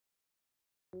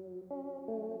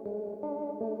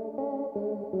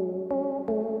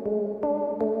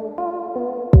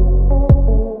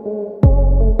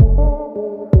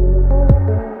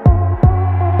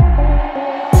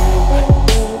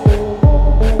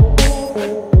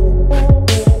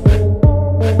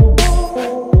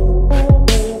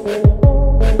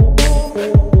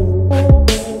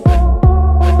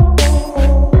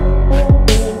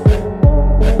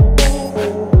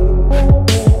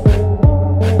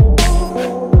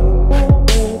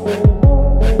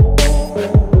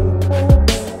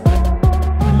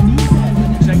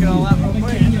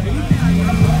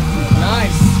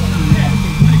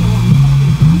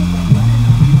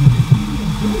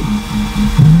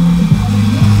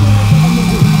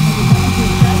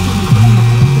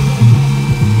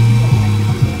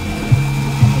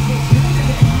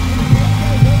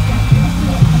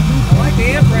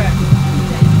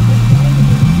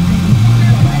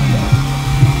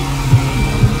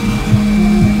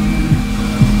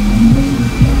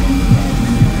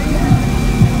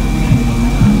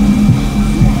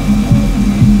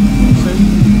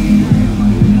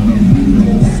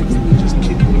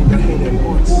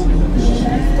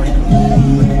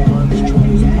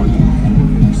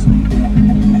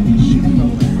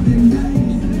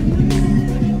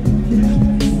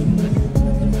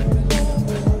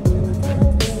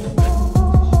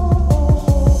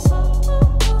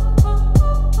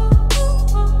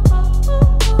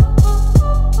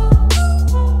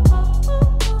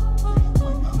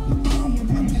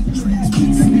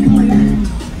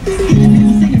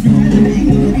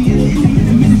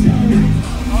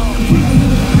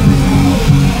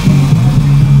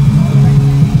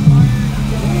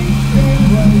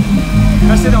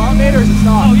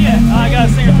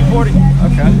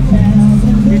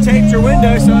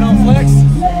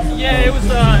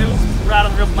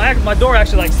My door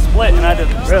actually like split and I did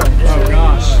really. Oh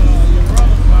gosh.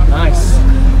 Nice.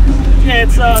 Yeah,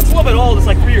 it's a little bit old. It's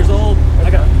like 3 years old.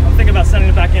 I'm thinking about sending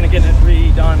it back in and getting it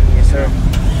redone. Yes, sir.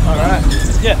 All right.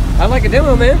 Yeah. I'd like a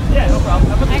demo, man. Yeah, no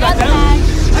problem. I'll put it back down.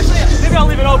 Actually, maybe I'll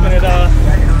leave it open. It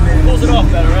pulls it off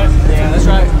better, right? Yeah, that's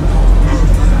right.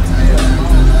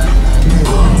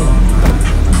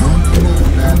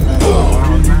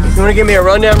 You want to give me a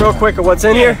rundown real quick of what's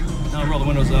in here? I'll roll the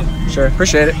windows up. Sure.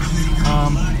 Appreciate it.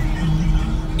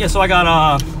 Yeah, so I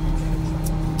got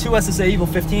two SSA Evil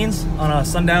 15s on a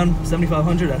Sundown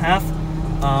 7500 at half.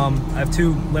 I have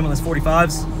two Limitless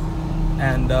 45s,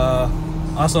 and I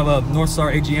also have a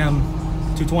Northstar AGM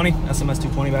 220, SMS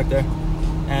 220 back there.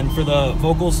 And for the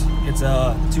vocals, it's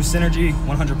two Synergy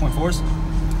 100.4s,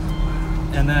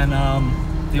 and then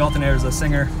the alternator is a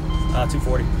Singer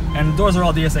 240. And the doors are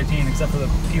all DS18 except for the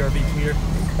PRV Tweeter.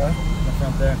 Okay. In the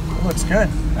front there. It looks good.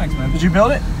 Thanks, man. Did you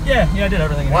build it? Yeah, I did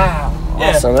everything. Wow. Yeah.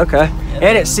 Awesome. Okay. Yeah,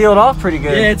 and it's sealed off pretty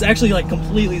good. Yeah, it's actually like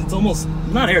completely. It's almost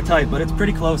not airtight, but it's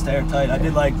pretty close to airtight. I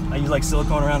use like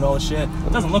silicone around all the shit.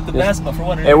 It doesn't look the best, but for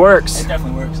what it works. It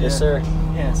definitely works. Yes, sir.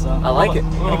 Yeah, so I like it.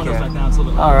 Back down, it's a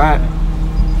little bit all right.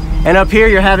 And up here,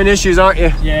 you're having issues, aren't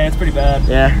you? Yeah, it's pretty bad.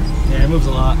 Yeah. Yeah, it moves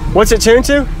a lot. What's it tuned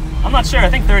to? I'm not sure. I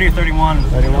think 30 or 31.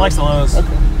 31. It likes the lows.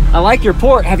 Okay. I like your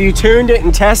port. Have you tuned it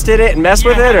and tested it and messed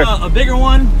with it? I had a bigger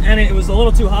one, and it was a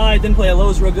little too high. Didn't play at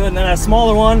lows real good. And then I had a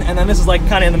smaller one, and then this is like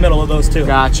kind of in the middle of those two.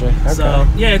 Gotcha. Okay. So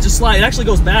yeah, it just it actually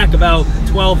goes back about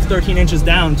 12, 13 inches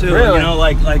down too. Really? You know,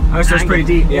 like. Oh, so it's pretty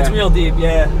deep. Yeah. It's real deep.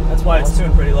 Yeah, that's why it's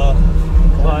tuned pretty low.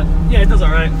 But yeah, it does all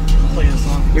right. I'll play this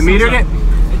song. You metered it?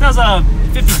 It does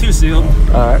 52 sealed.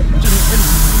 All right.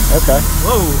 Okay.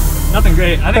 Whoa, nothing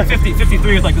great. I think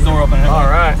 53 is like the door opener. All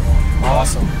right.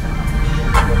 Awesome.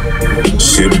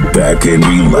 Sit back and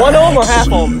relax. One ohm or half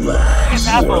ohm? It's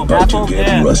half ohm. About to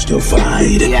get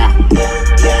rustified. Yeah.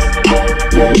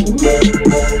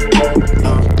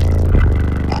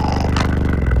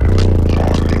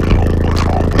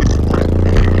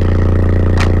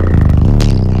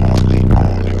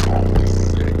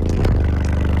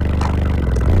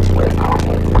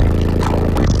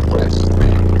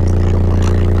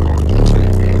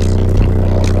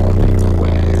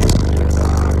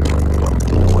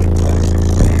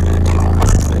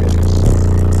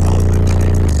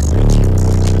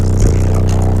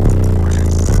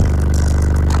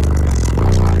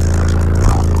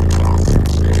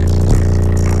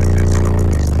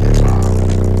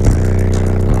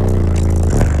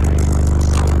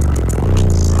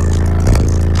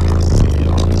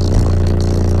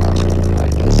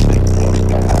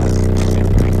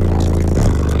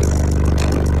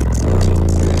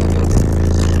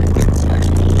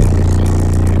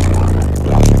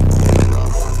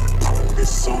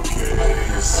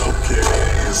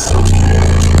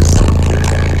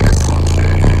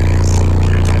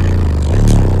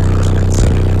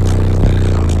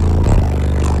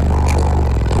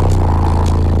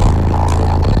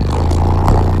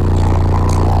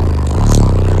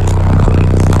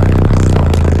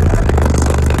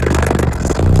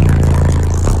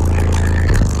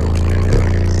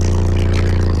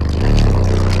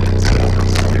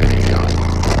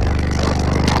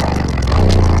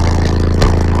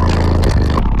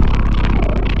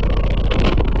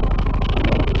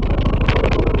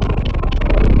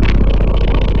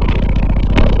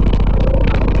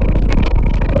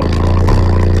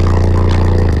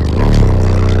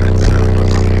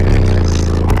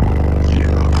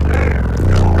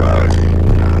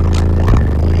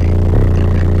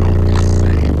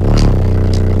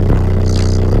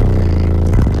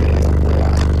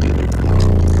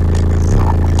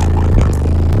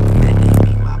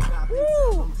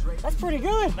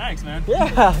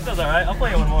 man. Yeah. It does all right. I'll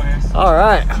play it one more here. All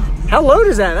right. How low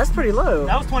does that? That's pretty low.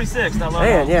 That was 26. That low.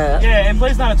 Man, yeah. Yeah, it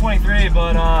plays down at 23,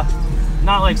 but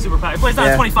not like super packed. It plays down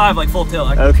at 25, like full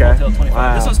tilt. Okay. Full tilt 25.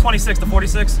 Wow. This one's 26 to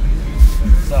 46.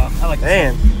 So I like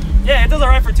this. Man. Yeah, it does all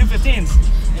right for 215s.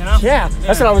 You know? Yeah,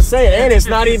 that's what I was saying. And it's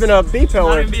not even a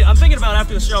B-pillar. I'm thinking about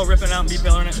after the show ripping it out and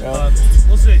B-pillaring it, but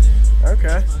we'll see.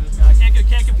 Okay. I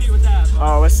can't compete with that. But.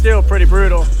 Oh, it's still pretty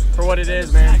brutal for what it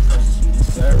is, man.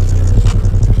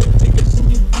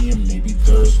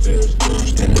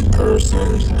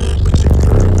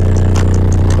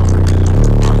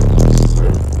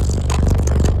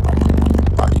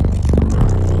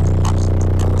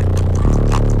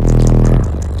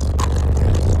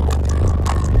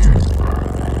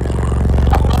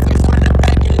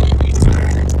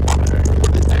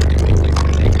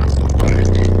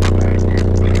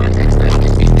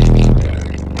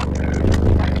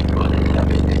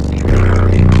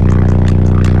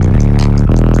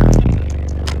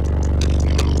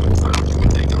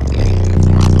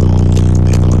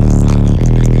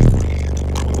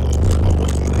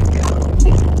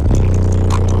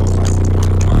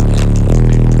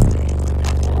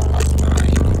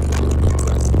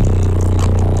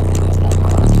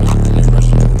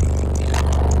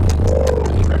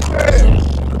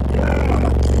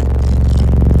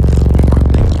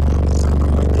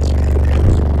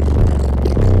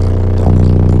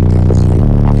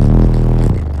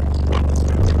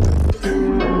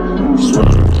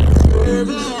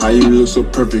 How you look so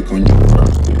perfect when you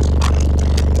cross this?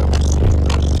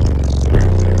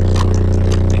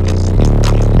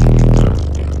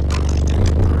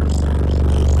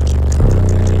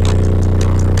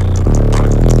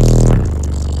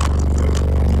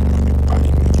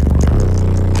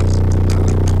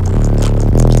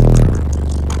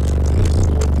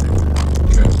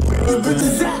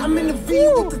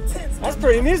 That's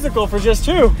pretty musical for just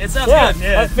two. It sounds good,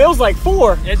 yeah. That feels like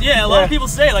four. Yeah, a lot of people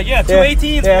say, like,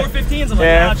 218s, 415s. I'm like,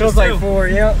 yeah, it feels like two. four,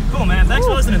 yeah. Cool, man. Thanks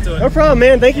for listening to it. No problem,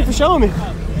 man. Thank you for showing me.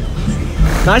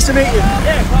 Nice to meet you.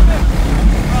 Yeah, pop in.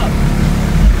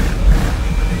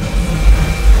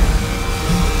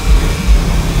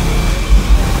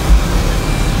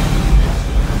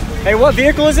 Hey, what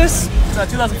vehicle is this? It's a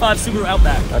 2005 Subaru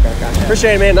Outback. Okay, gotcha. Yeah.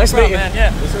 Appreciate it, man. Nice to meet you. Man.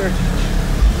 Yeah. Yes, sir.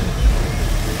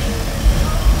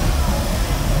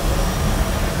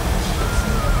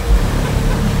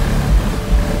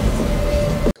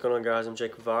 What's going on, guys? I'm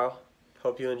JacobViral.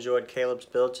 Hope you enjoyed Caleb's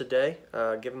build today.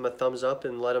 Give him a thumbs up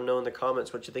and let him know in the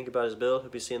comments what you think about his build.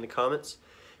 Hope you see in the comments.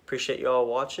 Appreciate you all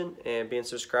watching and being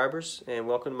subscribers, and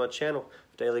welcome to my channel,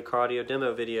 daily car audio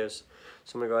demo videos.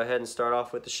 So I'm going to go ahead and start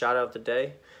off with the shout out of the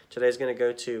day. Today's going to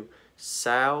go to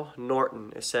Sal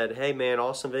Norton. It said, "Hey man,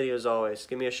 awesome videos always.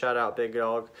 Give me a shout out, big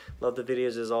dog. Love the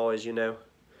videos as always, you know."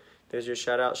 There's your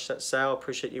shout out, Sal.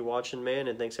 Appreciate you watching, man,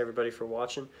 and thanks everybody for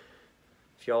watching.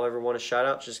 If y'all ever want a shout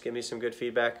out, just give me some good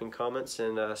feedback and comments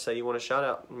and say you want a shout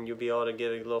out, and you'll be able to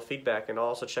give a little feedback, and I'll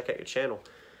also check out your channel.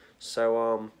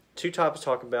 So two topics to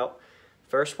talk about.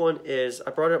 First one is, I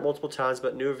brought it up multiple times,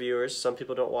 but newer viewers, some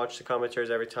people don't watch the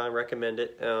commentaries every time, recommend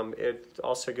it. It's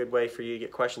also a good way for you to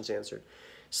get questions answered.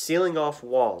 Sealing off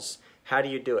walls, how do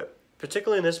you do it?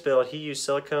 Particularly in this build, he used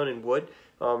silicone and wood.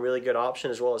 Really good option,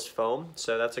 as well as foam,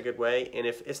 so that's a good way. And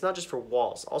if it's not just for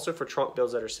walls, also for trunk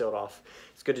builds that are sealed off,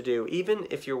 it's good to do. Even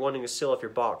if you're wanting to seal off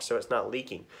your box so it's not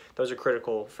leaking, those are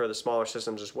critical for the smaller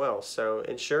systems as well. So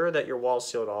ensure that your wall's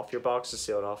sealed off, your box is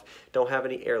sealed off, don't have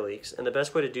any air leaks. And the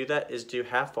best way to do that is do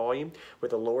half volume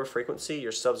with a lower frequency.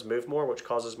 Your subs move more, which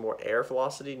causes more air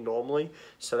velocity normally,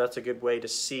 so that's a good way to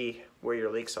see where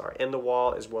your leaks are in the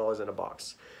wall as well as in a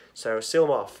box. So seal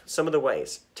them off. Some of the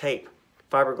ways: tape,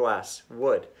 fiberglass,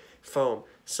 wood, foam,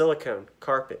 silicone,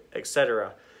 carpet,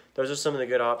 etc. Those are some of the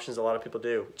good options a lot of people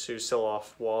do to seal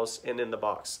off walls and in the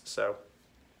box. So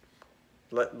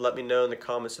let me know in the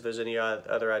comments if there's any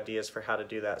other ideas for how to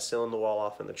do that, sealing the wall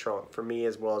off in the trunk, for me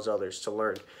as well as others to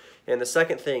learn. And the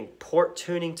second thing, port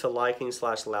tuning to liking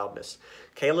 / loudness.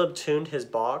 Caleb tuned his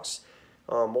box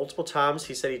multiple times.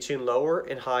 He said he tuned lower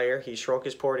and higher. He shrunk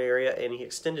his port area and he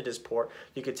extended his port.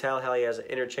 You could tell how he has an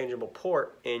interchangeable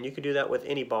port, and you could do that with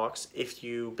any box if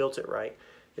you built it right.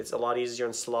 It's a lot easier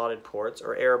on slotted ports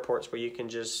or error ports where you can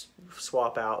just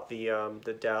swap out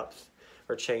the depth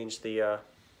or change the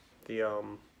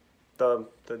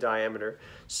diameter.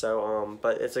 So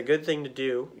but it's a good thing to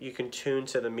do. You can tune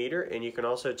to the meter, and you can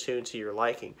also tune to your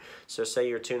liking. So say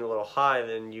you're tuned a little high,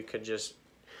 then you could just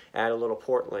add a little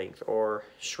port length or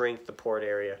shrink the port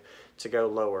area to go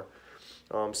lower.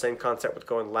 Same concept with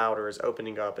going louder as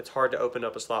opening up. It's hard to open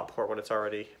up a slot port when it's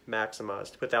already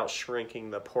maximized without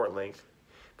shrinking the port length.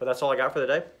 But that's all I got for the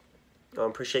day.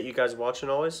 Appreciate you guys watching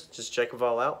always. Just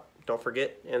JacobViral out. Don't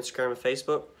forget Instagram and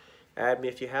Facebook. Add me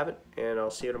if you haven't, and I'll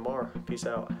see you tomorrow. Peace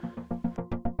out.